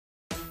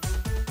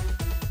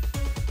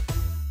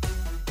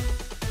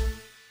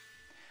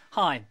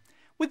Hi.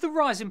 With the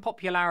rise in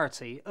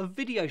popularity of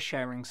video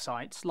sharing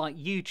sites like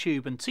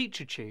YouTube and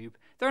TeacherTube,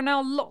 there are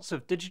now lots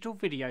of digital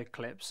video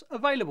clips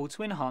available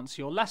to enhance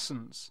your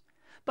lessons.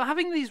 But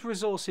having these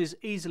resources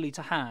easily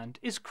to hand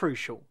is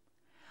crucial.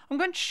 I'm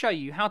going to show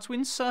you how to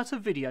insert a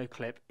video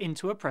clip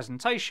into a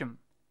presentation.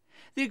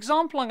 The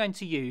example I'm going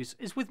to use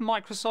is with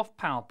Microsoft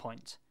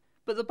PowerPoint,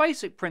 but the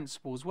basic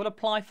principles will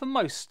apply for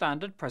most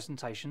standard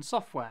presentation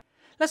software.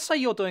 Let's say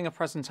you're doing a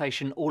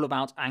presentation all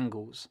about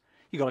angles.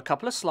 You've got a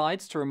couple of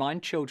slides to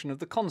remind children of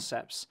the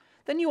concepts.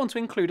 Then you want to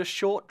include a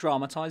short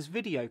dramatised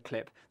video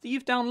clip that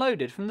you've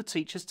downloaded from the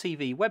Teachers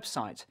TV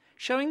website,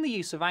 showing the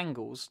use of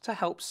angles to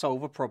help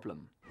solve a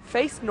problem.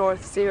 Face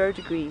north 0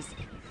 degrees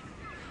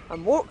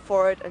and walk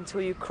forward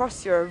until you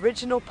cross your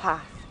original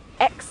path.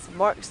 X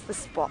marks the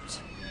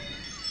spot.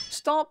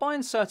 Start by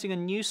inserting a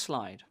new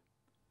slide.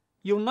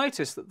 You'll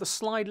notice that the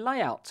Slide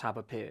Layout tab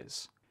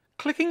appears.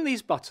 Clicking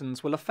these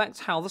buttons will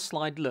affect how the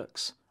slide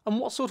looks and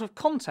what sort of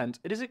content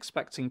it is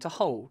expecting to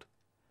hold.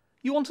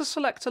 You want to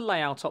select a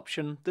layout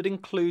option that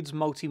includes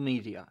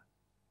multimedia,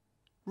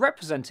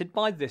 represented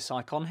by this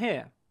icon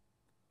here.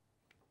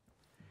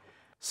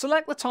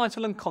 Select the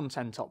Title and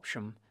Content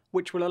option,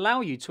 which will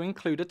allow you to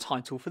include a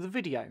title for the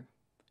video.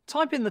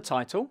 Type in the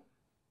title,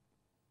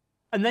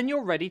 and then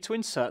you're ready to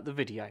insert the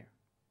video.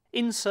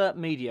 Insert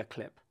Media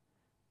Clip.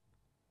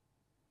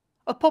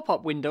 A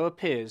pop-up window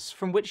appears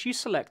from which you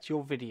select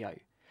your video.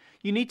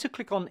 You need to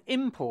click on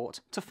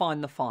Import to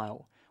find the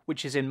file,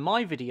 which is in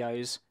My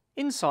Videos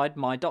inside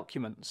My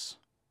Documents.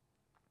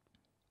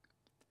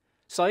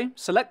 So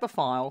select the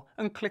file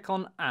and click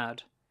on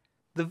Add.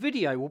 The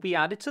video will be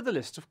added to the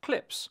list of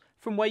clips,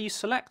 from where you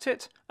select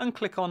it and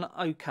click on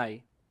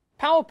OK.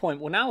 PowerPoint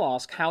will now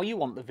ask how you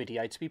want the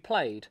video to be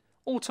played,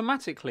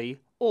 automatically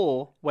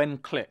or when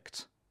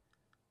clicked.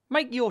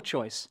 Make your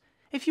choice.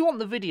 If you want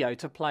the video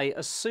to play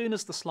as soon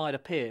as the slide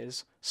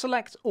appears,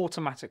 select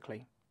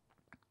Automatically.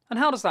 And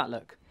how does that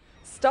look?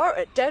 Start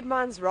at Dead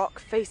Man's Rock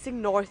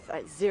facing north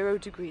at 0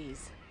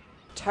 degrees.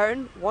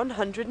 Turn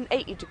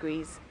 180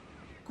 degrees.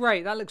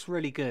 Great, that looks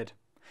really good.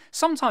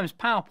 Sometimes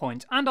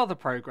PowerPoint and other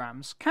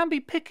programs can be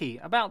picky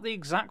about the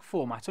exact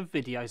format of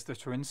videos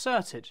that are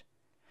inserted.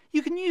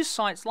 You can use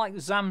sites like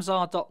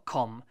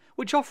Zamzar.com,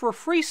 which offer a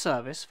free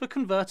service for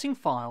converting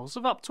files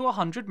of up to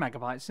 100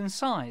 megabytes in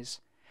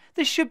size.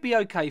 This should be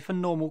okay for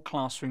normal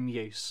classroom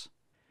use.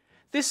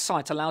 This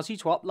site allows you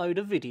to upload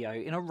a video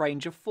in a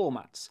range of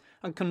formats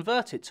and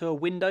convert it to a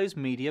Windows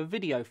Media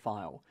Video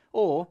file,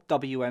 or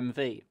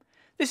WMV.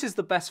 This is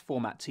the best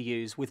format to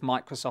use with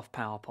Microsoft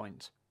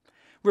PowerPoint.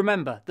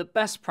 Remember that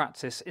best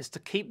practice is to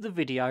keep the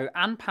video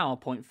and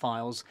PowerPoint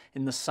files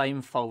in the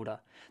same folder.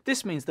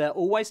 This means they're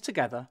always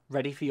together,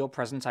 ready for your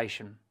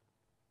presentation.